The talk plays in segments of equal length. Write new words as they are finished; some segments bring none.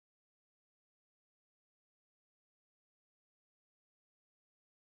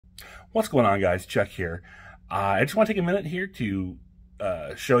What's going on, guys? Chuck here. I just want to take a minute here to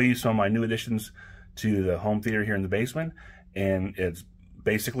show you some of my new additions to the home theater here in the basement. And it's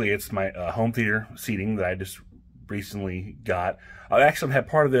my home theater seating that I just recently got. I actually had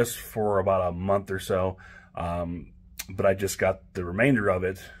part of this for about a month or so, but I just got the remainder of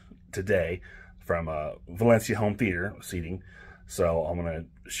it today from Valencia home theater seating. So I'm going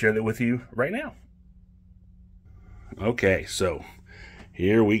to share that with you right now. Okay, so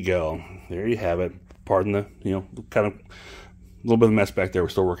here we go. There you have it. Pardon the, kind of a little bit of a mess back there. We're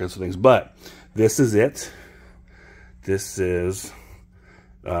still working on some things, but this is it. This is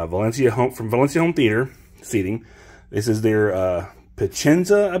Valencia Home Theater seating. This is their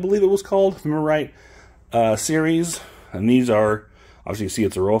Picenza, I believe it was called, if I remember right, series. And these are, obviously you see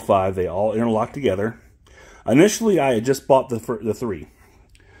it's a row of 5. They all interlock together. Initially, I had just bought the 3.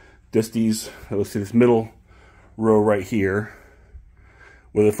 Just these, let's see, this middle row right here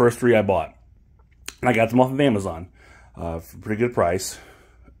were the first 3 I bought. And I got them off of Amazon for a pretty good price.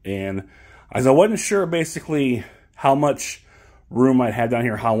 And as I wasn't sure basically how much room I'd have down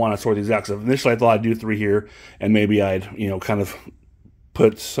here, how I want to sort these out. Because initially I thought I'd do 3 here, and maybe I'd, kind of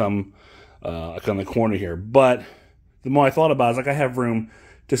put some like on the corner here. But the more I thought about it, I was like, I have room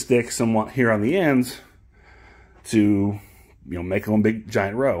to stick some here on the ends to, make one big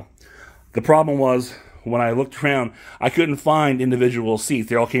giant row. The problem was, when I looked around, I couldn't find individual seats.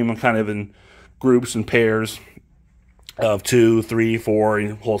 They all came in kind of in groups and pairs of 2, 3, 4,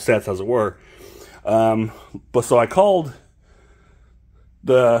 whole sets, as it were. But so I called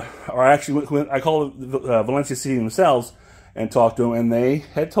I called Valencia Seating themselves and talked to them, and they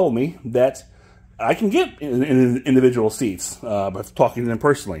had told me that I can get individual seats by talking to them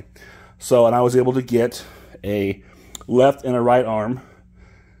personally. And I was able to get a left and a right arm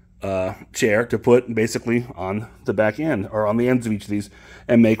chair to put basically on the back end, or on the ends of each of these,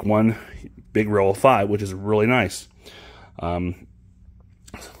 and make one big row of 5, which is really nice. So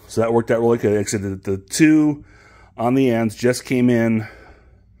that worked out really good. Except the 2 on the ends just came in.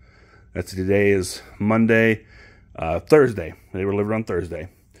 Today is Monday, Thursday. They were delivered on Thursday.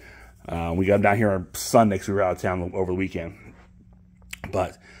 We got them down here on Sunday because we were out of town over the weekend.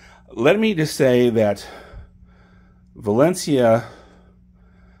 But let me just say that Valencia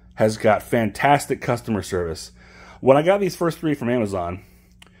has got fantastic customer service. When I got these first 3 from Amazon,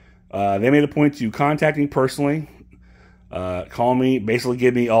 they made a point to contact me personally, call me, basically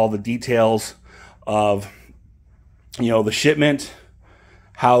give me all the details of, the shipment,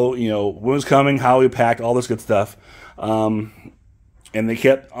 how, when it was coming, how we packed, all this good stuff. And they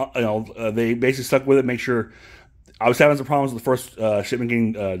kept, they basically stuck with it, make sure. I was having some problems with the first shipment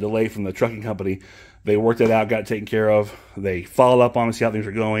getting delayed from the trucking company. They worked it out, got it taken care of. They followed up on me, see how things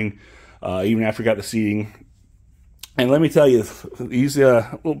were going, even after we got the seating. And let me tell you, these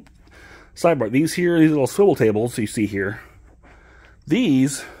little sidebar, these little swivel tables you see here,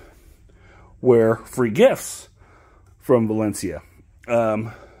 these were free gifts from Valencia.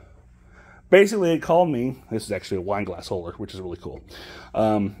 Basically, they called me. This is actually a wine glass holder, which is really cool.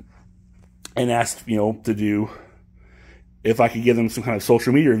 And asked, to do, if I could give them some kind of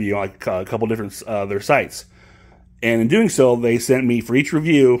social media review on like a couple different their sites. And in doing so, they sent me, for each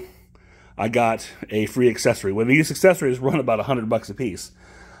review, I got a free accessory. Well, these accessories run about $100 a piece.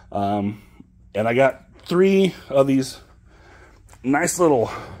 And I got 3 of these nice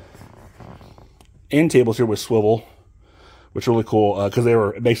little end tables here with swivel, which are really cool because they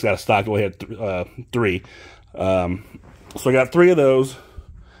were basically out of stock. We only had 3. So I got 3 of those,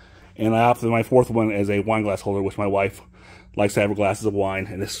 and I opted my 4th one as a wine glass holder, which my wife likes to have her glasses of wine.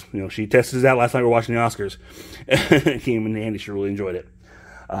 And this, she tested it out last night. We were watching the Oscars. It came in handy. She really enjoyed it.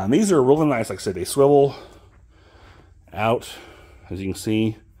 These are really nice. Like I said, they swivel out, as you can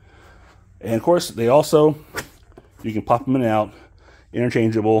see. And of course, they also, you can pop them in and out,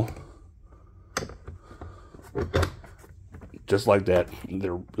 interchangeable, just like that.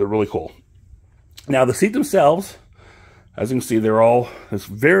 They're really cool. Now, the seat themselves, as you can see, they're all this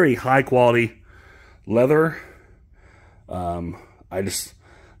very high quality leather.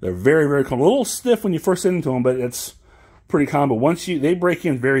 They're very, very comfortable. A little stiff when you first sit into them, but it's pretty calm. But once they break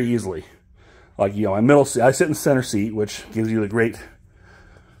in very easily. Like, my middle seat, I sit in the center seat, which gives you the great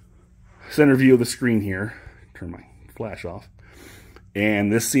center view of the screen here. Turn my flash off.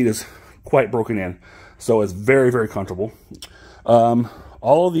 And this seat is quite broken in. So it's very, very comfortable.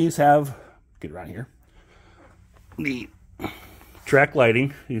 All of these have, get around here, the track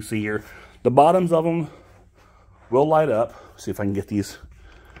lighting. You see here, the bottoms of them will light up. See if I can get these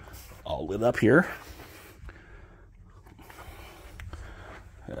all lit up here.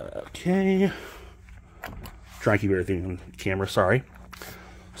 Okay. Try and keep everything on camera, sorry.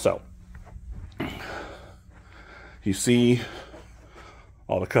 So, You see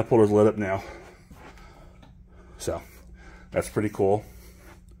all the cup holders lit up now. So that's pretty cool.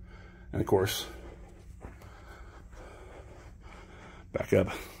 And of course, back up.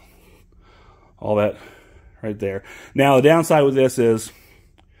 All that right there. Now the downside with this is,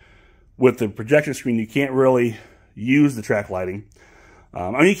 with the projection screen, you can't really use the track lighting. I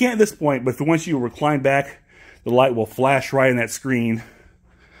mean, you can at this point, but once you recline back, the light will flash right in that screen,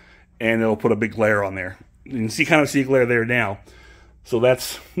 and it'll put a big glare on there. You can see kind of see a glare there now. So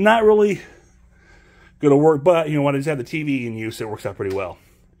that's not really going to work, but you know, when I just have the TV in use, it works out pretty well.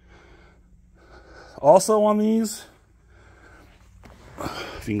 Also on these,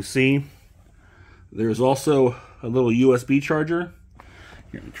 if you can see, there's also a little USB charger.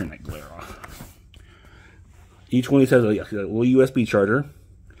 Here, let me turn that glare off. Each one of these has a little USB charger.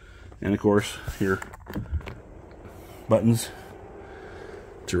 And of course, here, buttons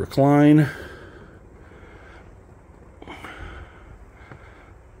to recline.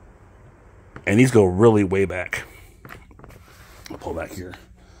 And these go really way back. I'll pull back here.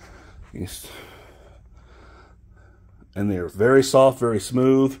 And they're very soft, very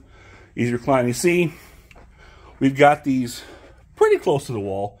smooth, easy to recline. You see, we've got these pretty close to the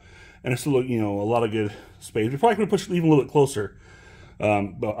wall, and it's still, you know, a lot of good space. We're probably going to push it even a little bit closer,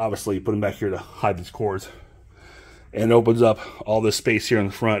 but obviously put them back here to hide these cords. And it opens up all this space here in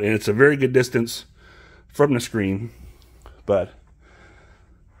the front, and it's a very good distance from the screen. But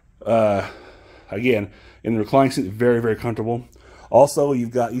again, in the reclining seat, very, very comfortable. Also,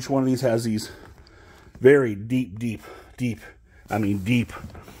 you've got, each one of these has these very deep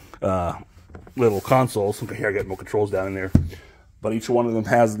little consoles. Okay, here I got more controls down in there. But each one of them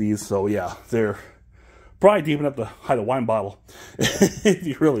has these, so yeah, they're probably deep enough to hide a wine bottle if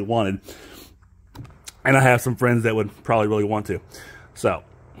you really wanted. And I have some friends that would probably really want to. So,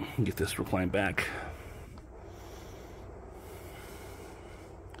 get this reclined back.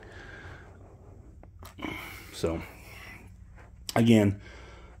 So, again,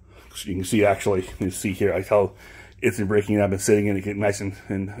 you can see actually, you see here, I how it's been breaking up and sitting in it, getting nice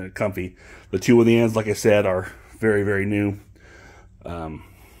and comfy. The two of the ends, like I said, are very, very new.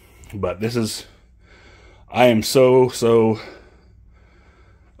 But this is, I am so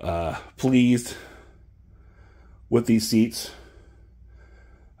pleased with these seats.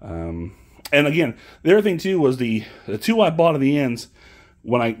 And again, the other thing too was the two I bought at the ends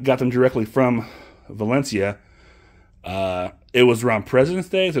when I got them directly from Valencia. It was around President's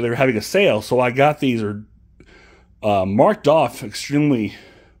Day, so they were having a sale. So I got these marked off extremely.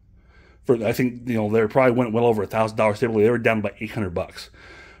 For I think, you know, they probably went well over $1,000 typically. They were down by $800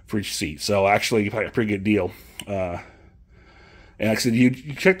 for each seat. So actually, probably a pretty good deal. And like I said, you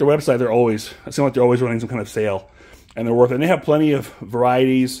check their website, they're always, it seems like they're always running some kind of sale, and they're worth it. And they have plenty of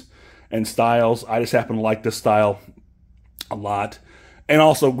varieties and styles. I just happen to like this style a lot. And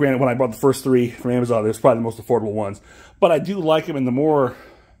also, granted, when I bought the first three from Amazon, it was probably the most affordable ones. But I do like them, and the more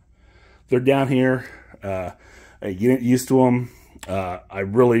they're down here, I get used to them. I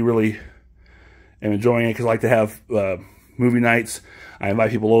really am enjoying it because I like to have movie nights. I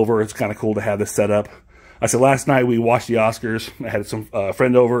invite people over. It's kind of cool to have this set up. I said last night we watched the Oscars. I had some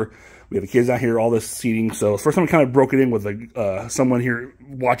friend over. We had the kids out here, all this seating. So first time we kind of broke it in with someone here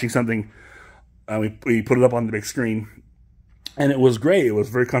watching something. We put it up on the big screen. And it was great. It was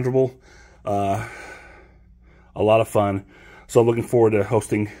very comfortable. A lot of fun. So I'm looking forward to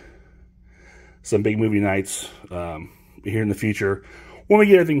hosting some big movie nights here in the future. When we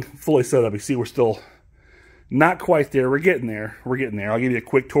get everything fully set up, you see we're still not quite there. We're getting there. We're getting there. I'll give you a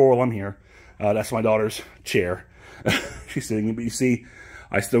quick tour while I'm here. That's my daughter's chair. She's sitting in, but you see,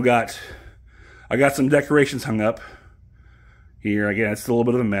 I got some decorations hung up here. Again, it's still a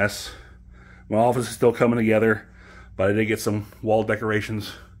little bit of a mess. My office is still coming together, but I did get some wall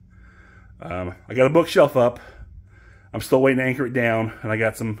decorations. I got a bookshelf up. I'm still waiting to anchor it down, and I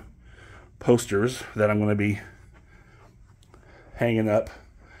got some posters that I'm going to be hanging up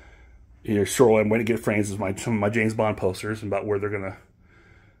here shortly. I'm waiting to get frames with some of my James Bond posters and about where they're going to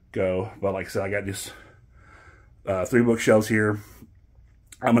go. But like I said, I got just 3 bookshelves here.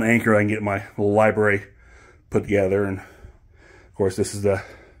 I'm going to anchor and get my little library put together. And of course, this is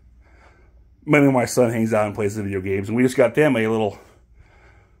mainly my son hangs out and plays the video games. And we just got them a little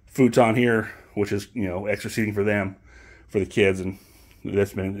futon here, which is, you know, extra seating for them, for the kids. And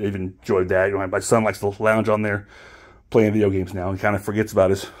they've enjoyed that. You know, my son likes to lounge on there playing video games now. He kind of forgets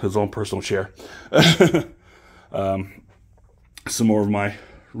about his own personal chair. Some more of my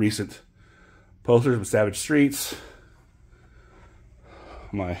recent posters of Savage Streets,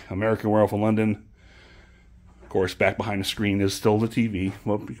 my American Werewolf in London. Of course, back behind the screen is still the TV.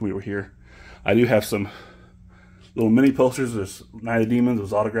 Well, we were here. I do have some little mini posters. There's Night of the Demons. It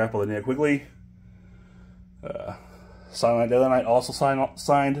was autographed by Linnea Quigley. Silent Night, Deadly Night, also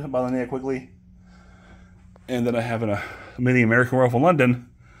signed by Linnea Quigley. And then I have a mini American Werewolf in London,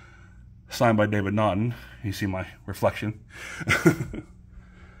 signed by David Naughton. You see my reflection.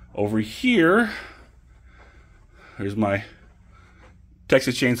 Over here, there's my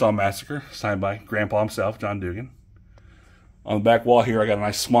Texas Chainsaw Massacre, signed by Grandpa himself, John Dugan. On the back wall here, I got a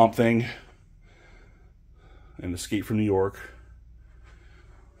nice Swamp Thing and Escape from New York.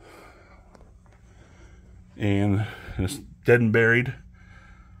 And it's Dead and Buried,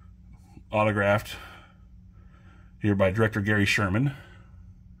 autographed here by director Gary Sherman,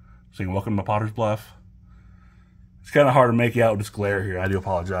 saying welcome to Potter's Bluff. It's kind of hard to make out with this glare here. I do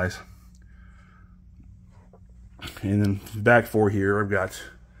apologize. And then back four here, I've got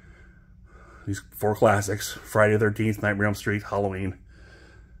these 4 classics: Friday the 13th, Nightmare on Elm Street, Halloween,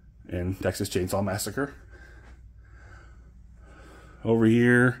 and Texas Chainsaw Massacre. Over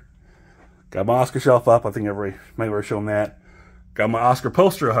here, got my Oscar shelf up. I think everybody might have shown that. Got my Oscar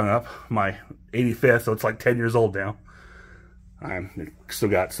poster hung up, my 85th, so it's like 10 years old now. I'm still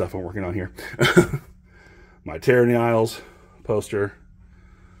got stuff I'm working on here. My Terror in the Aisles poster.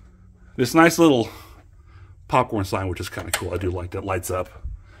 This nice little popcorn sign, which is kind of cool. I do like that. Lights up.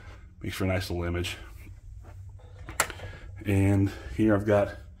 Makes for a nice little image. And here I've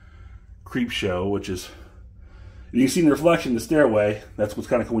got Creep Show, which is, you can see in the reflection, the stairway. That's what's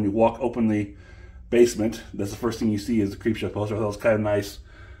kind of cool when you open the basement. That's the first thing you see is the Creep Show poster. I thought it was kind of nice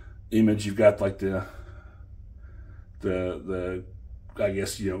image. You've got like the I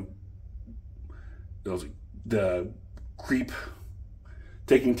guess, you know, the creep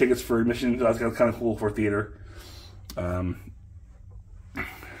taking tickets for admission. That's kind of cool for theater.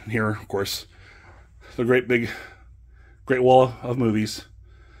 Here, of course, the great wall of movies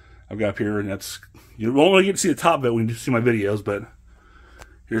I've got up here, and that's, you won't really get to see the top of it when you see my videos, but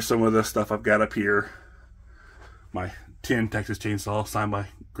here's some of the stuff I've got up here. My tin Texas Chainsaw, signed by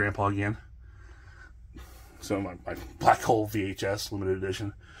Grandpa again. So my Black Hole VHS limited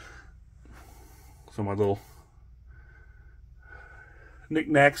edition. So my little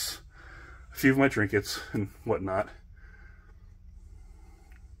knickknacks, a few of my trinkets and whatnot.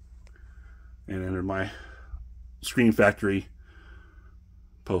 And then my Scream Factory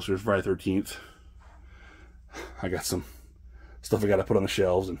posters, Friday 13th. I got some stuff I got to put on the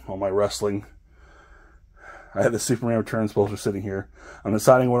shelves, and all my wrestling. I have the Superman Returns poster sitting here. I'm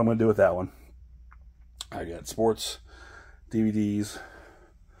deciding what I'm going to do with that one. I got sports DVDs.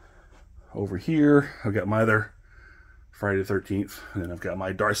 Over here, I've got my other Friday the 13th. And then I've got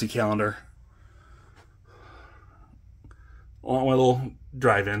my Darcy calendar. On my little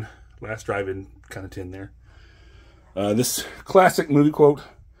drive-in. Last drive-in kind of tin there. This classic movie quote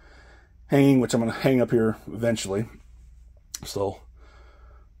hanging, which I'm going to hang up here eventually. So,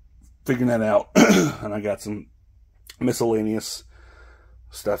 figuring that out. And I got some miscellaneous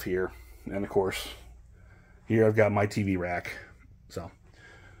stuff here. And of course, here I've got my TV rack. So,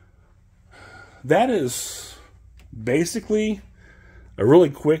 that is basically a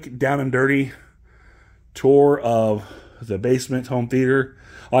really quick, down and dirty tour of the basement home theater.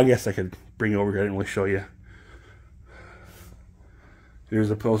 Well, I guess I could bring you over here. I didn't really show you. Here's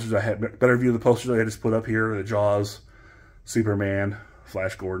the posters I had. Better view of the posters I just put up here. The Jaws, Superman,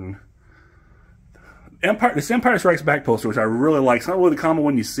 Flash Gordon. This Empire Strikes Back poster, which I really like. It's not really the common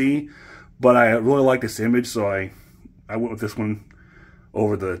one you see, but I really like this image, so I went with this one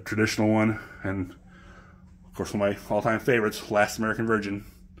over the traditional one. And, of course, one of my all-time favorites, Last American Virgin.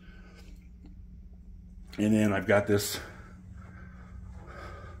 And then I've got this,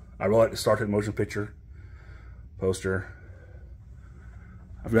 I really like the Star Trek motion picture poster.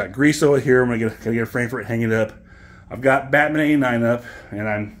 I've got Grease over here. I'm going to get a frame for it, hang it up. I've got Batman 89 up, and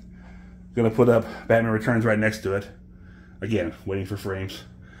I'm going to put up Batman Returns right next to it. Again, waiting for frames.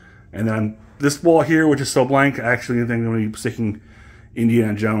 And then this wall here, which is so blank, I actually think I'm going to be sticking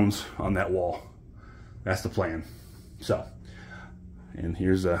Indiana Jones on that wall. That's the plan. So, and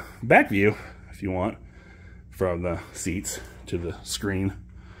here's a back view, if you want, from the seats to the screen.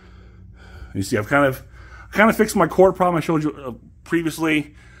 You see, I've kind of fixed my cord problem I showed you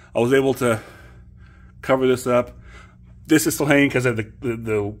previously. I was able to cover this up. This is still hanging because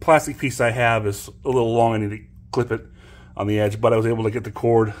the plastic piece I have is a little long. I need to clip it on the edge, but I was able to get the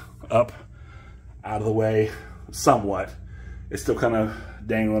cord up out of the way somewhat. It's still kind of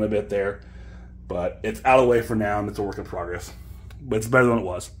dangling a bit there, but it's out of the way for now, and it's a work in progress. But it's better than it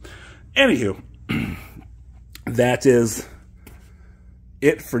was. Anywho, that is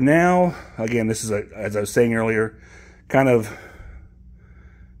it for now. Again, this is, as I was saying earlier, kind of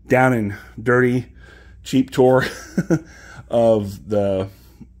down and dirty cheap tour of the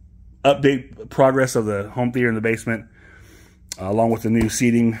update progress of the home theater in the basement, along with the new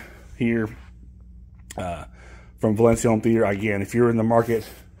seating here from Valencia Home Theater. Again, if you're in the market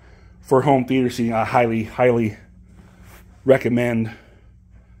for home theater seating, I highly recommend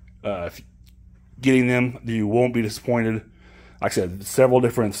getting them. You won't be disappointed. Like I said, several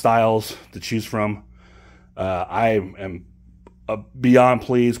different styles to choose from. I am beyond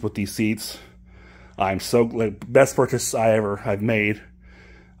pleased with these seats. I'm so best purchase I've made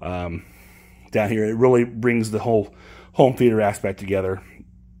down here. It really brings the whole home theater aspect together.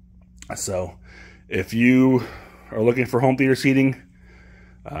 So if you are looking for home theater seating,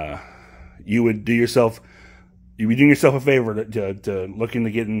 you'd be doing yourself a favor to looking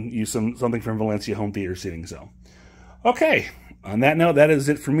to getting you something from Valencia Home Theater Seating. So, okay. On that note, that is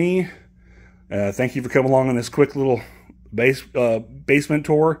it for me. Thank you for coming along on this quick little basement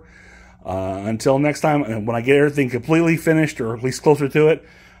tour. Until next time, when I get everything completely finished, or at least closer to it,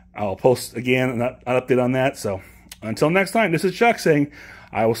 I'll post again an update on that. So, until next time, this is Chuck saying,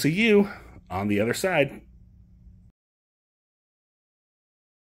 I will see you on the other side.